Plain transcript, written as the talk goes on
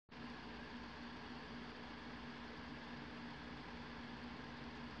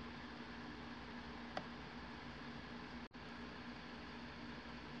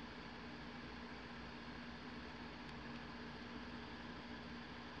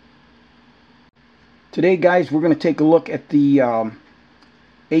Today, guys, we're going to take a look at the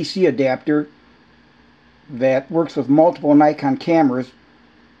AC adapter that works with multiple Nikon cameras,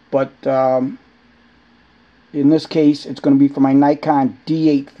 but in this case it's going to be for my Nikon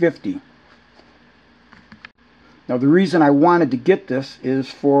D850. Now the reason I wanted to get this is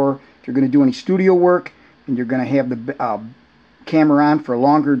for if you're going to do any studio work and you're going to have the camera on for a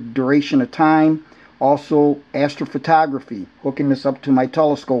longer duration of time. Also astrophotography, hooking this up to my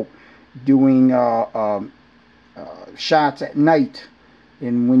telescope, doing shots at night,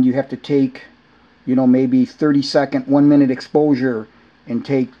 and when you have to take, you know, maybe 30-second, 1-minute exposure and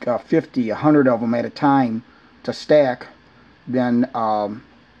take 50, 100 of them at a time to stack, then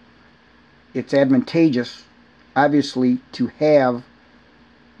it's advantageous, obviously, to have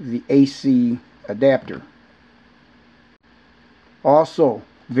the AC adapter. Also,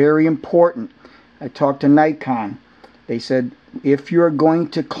 very important, I talked to Nikon. They said if you're going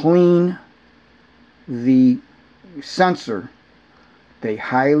to clean the sensor, they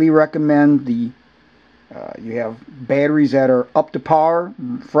highly recommend you have batteries that are up to par,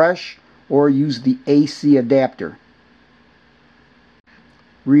 fresh, or use the AC adapter.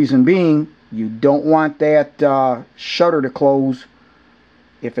 Reason being, you don't want that shutter to close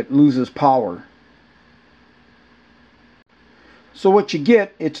if it loses power. So what you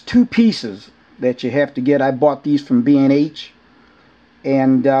get, it's two pieces that you have to get. I bought these from B&H,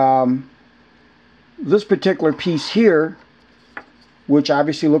 and this particular piece here, which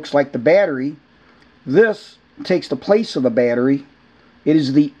obviously looks like the battery, this takes the place of the battery. It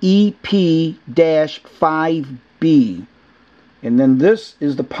is the EP-5B, and then this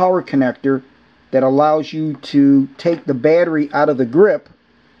is the power connector that allows you to take the battery out of the grip,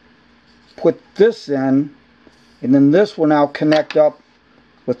 put this in, and then this will now connect up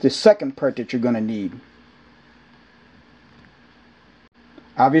with the second part that you're going to need.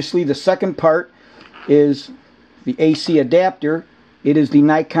 Obviously, the second part is the AC adapter. It is the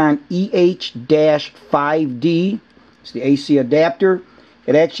Nikon EH-5D. It's the AC adapter.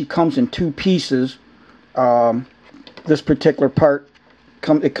 It actually comes in two pieces. This particular part,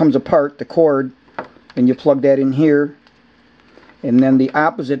 it comes apart, the cord, and you plug that in here. And then the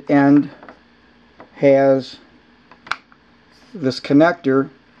opposite end has this connector,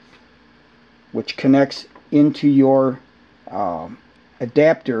 which connects into your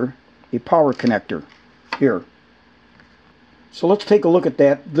adapter, a power connector here. So let's take a look at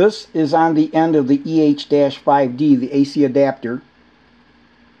that. This is on the end of the EH-5D, the AC adapter,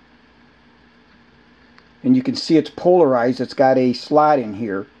 and you can see it's polarized. It's got a slot in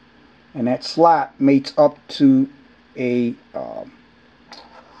here, and that slot mates up to a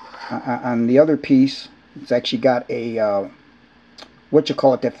on the other piece. It's actually got a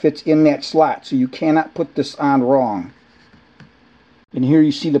that fits in that slot, so you cannot put this on wrong. And here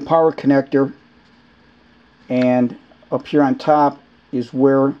you see the power connector, and up here on top is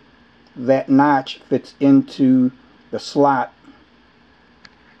where that notch fits into the slot.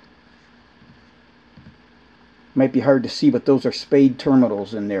 Might be hard to see, but those are spade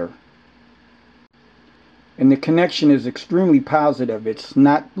terminals in there. And the connection is extremely positive. It's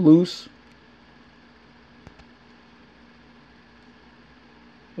not loose.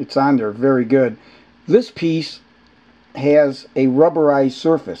 It's on there very good. This piece has a rubberized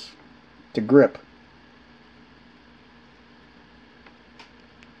surface to grip.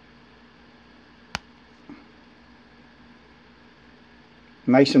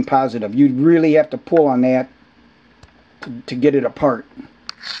 Nice and positive. You'd really have to pull on that to get it apart.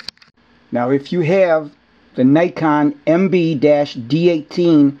 Now if you have the Nikon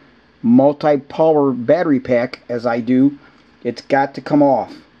MB-D18 multi-power battery pack, as I do, it's got to come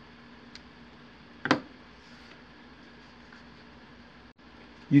off.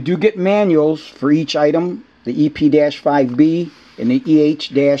 You do get manuals for each item, the EP-5B and the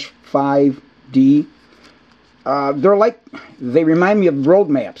EH-5D. They remind me of road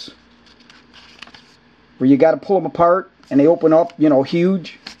maps, where you got to pull them apart and they open up, you know,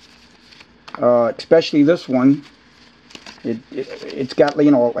 huge. Especially this one. It's got,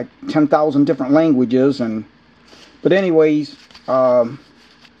 you know, like 10,000 different languages, but anyways,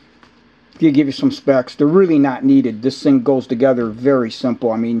 you give you some specs. They're really not needed. This thing goes together very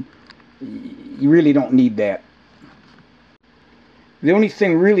simple. I mean, you really don't need that. The only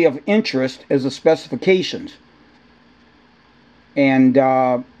thing really of interest is the specifications. And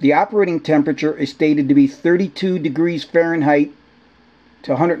the operating temperature is stated to be 32 degrees Fahrenheit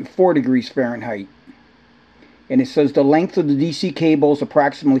to 104 degrees Fahrenheit. And it says the length of the DC cable is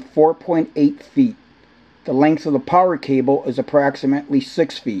approximately 4.8 feet. The length of the power cable is approximately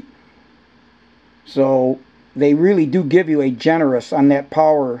 6 feet. So they really do give you a generous on that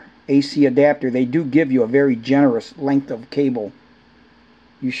power AC adapter, they do give you a very generous length of cable.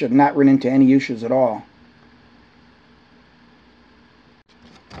 You should not run into any issues at all.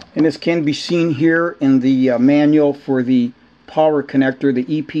 And this can be seen here in the manual for the power connector,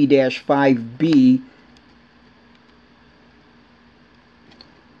 the EP-5B.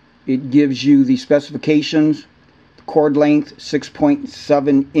 It gives you the specifications, cord length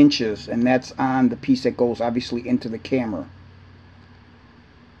 6.7 inches, and that's on the piece that goes obviously into the camera.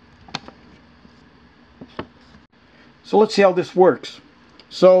 So let's see how this works.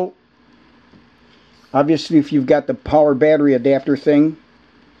 So obviously if you've got the power battery adapter thing,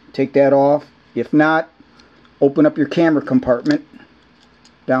 take that off. If not, open up your camera compartment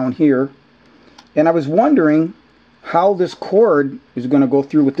down here. And I was wondering how this cord is going to go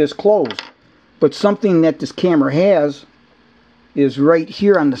through with this closed. But something that this camera has is right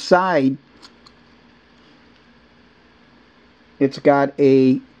here on the side. It's got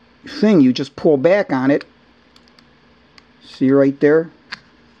a thing you just pull back on it. See right there?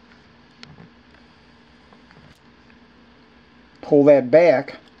 Pull that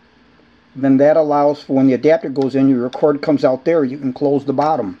back. Then that allows for when the adapter goes in, your cord comes out there, you can close the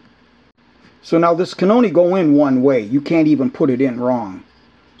bottom. So now this can only go in one way. You can't even put it in wrong.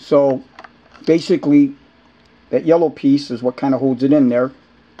 So basically that yellow piece is what kind of holds it in there.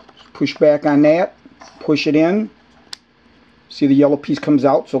 Push back on that, push it in. See, the yellow piece comes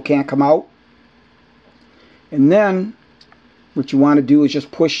out, so it can't come out. And then what you want to do is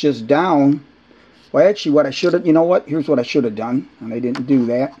just push this down. Well, actually what I should have, you know what, here's what I should have done, and I didn't do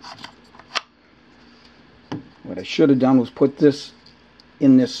that. What I should have done was put this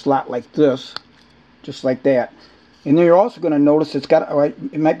in this slot like this, just like that. And then you're also going to notice it's got,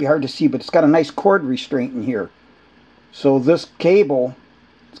 it might be hard to see, but it's got a nice cord restraint in here. So this cable,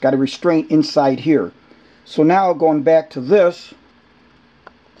 it's got a restraint inside here. So now going back to this,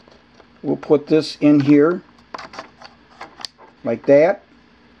 we'll put this in here like that.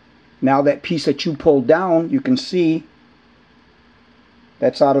 Now that piece that you pulled down, you can see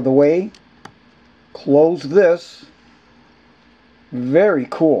that's out of the way. Close this. Very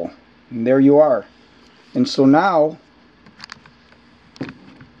cool. And there you are. And so now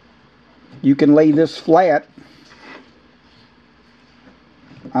you can lay this flat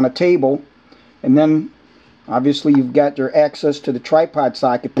on a table, and then obviously you've got your access to the tripod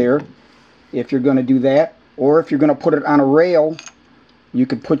socket there if you're going to do that, or if you're going to put it on a rail, you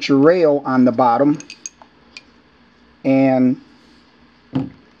could put your rail on the bottom, and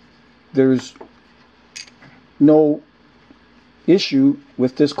there's no issue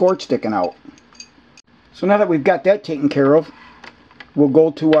with this cord sticking out. So now that we've got that taken care of, we'll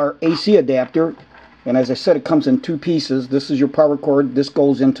go to our AC adapter. And as I said, it comes in two pieces. This is your power cord. This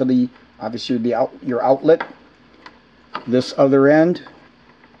goes into the, obviously, your outlet. This other end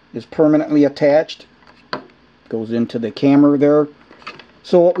is permanently attached. Goes into the camera there.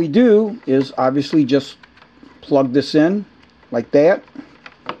 So what we do is obviously just plug this in like that.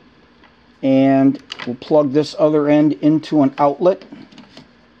 And we'll plug this other end into an outlet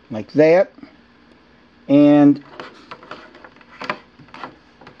like that. And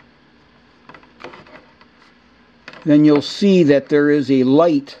then you'll see that there is a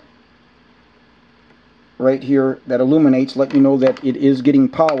light right here that illuminates, letting you know that it is getting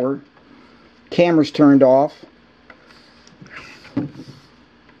power. Camera's turned off.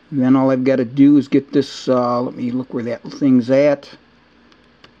 Then all I've got to do is get this, let me look where that thing's at.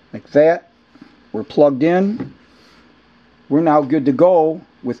 Like that. We're plugged in. We're now good to go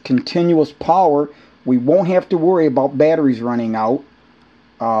with continuous power. We won't have to worry about batteries running out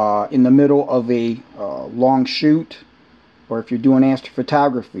in the middle of a long shoot, or if you're doing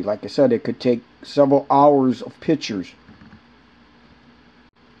astrophotography. Like I said, it could take several hours of pictures.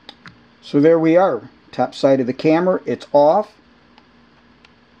 So there we are. Top side of the camera, it's off.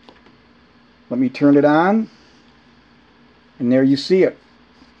 Let me turn it on, and there you see it.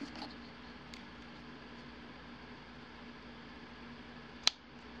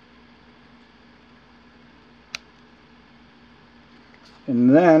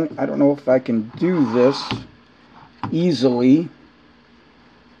 And then, I don't know if I can do this easily.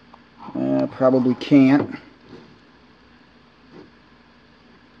 Probably can't.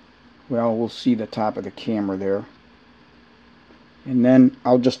 Well, we'll see the top of the camera there. And then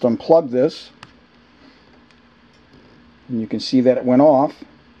I'll just unplug this. And you can see that it went off.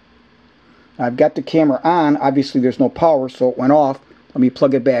 I've got the camera on. Obviously, there's no power, so it went off. Let me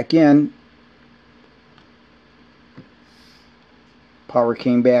plug it back in. Power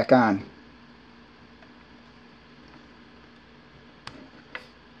came back on.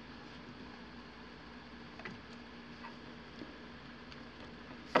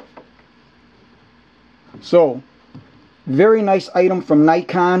 So, very nice item from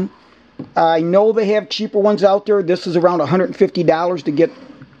Nikon. I know they have cheaper ones out there. This is around $150 to get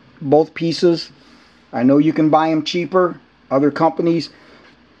both pieces. I know you can buy them cheaper, other companies.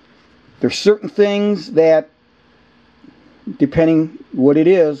 There's certain things that, depending what it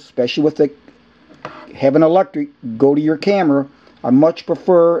is, especially with the having electric, go to your camera. I much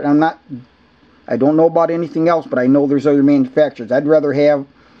prefer, and I don't know about anything else, but I know there's other manufacturers. I'd rather have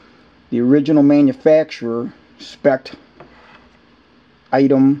the original manufacturer spec'd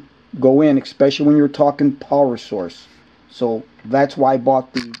item go in, especially when you're talking power source. So that's why I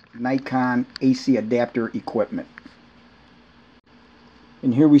bought the Nikon AC Adapter equipment.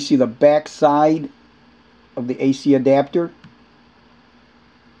 And here we see the back side of the AC adapter.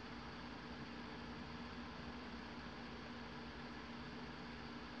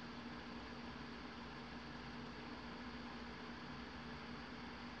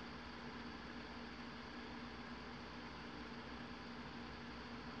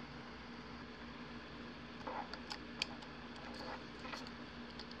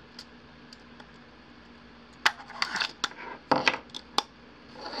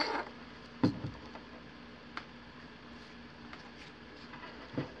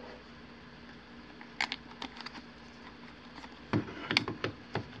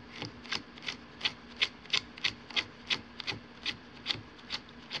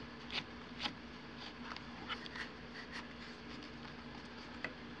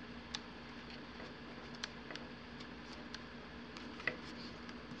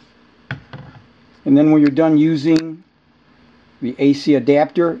 And then when you're done using the AC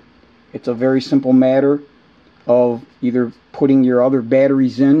adapter, it's a very simple matter of either putting your other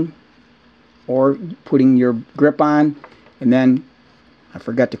batteries in or putting your grip on, and then I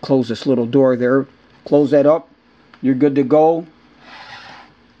forgot to close this little door there. Close that up. You're good to go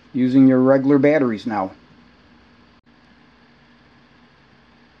using your regular batteries now.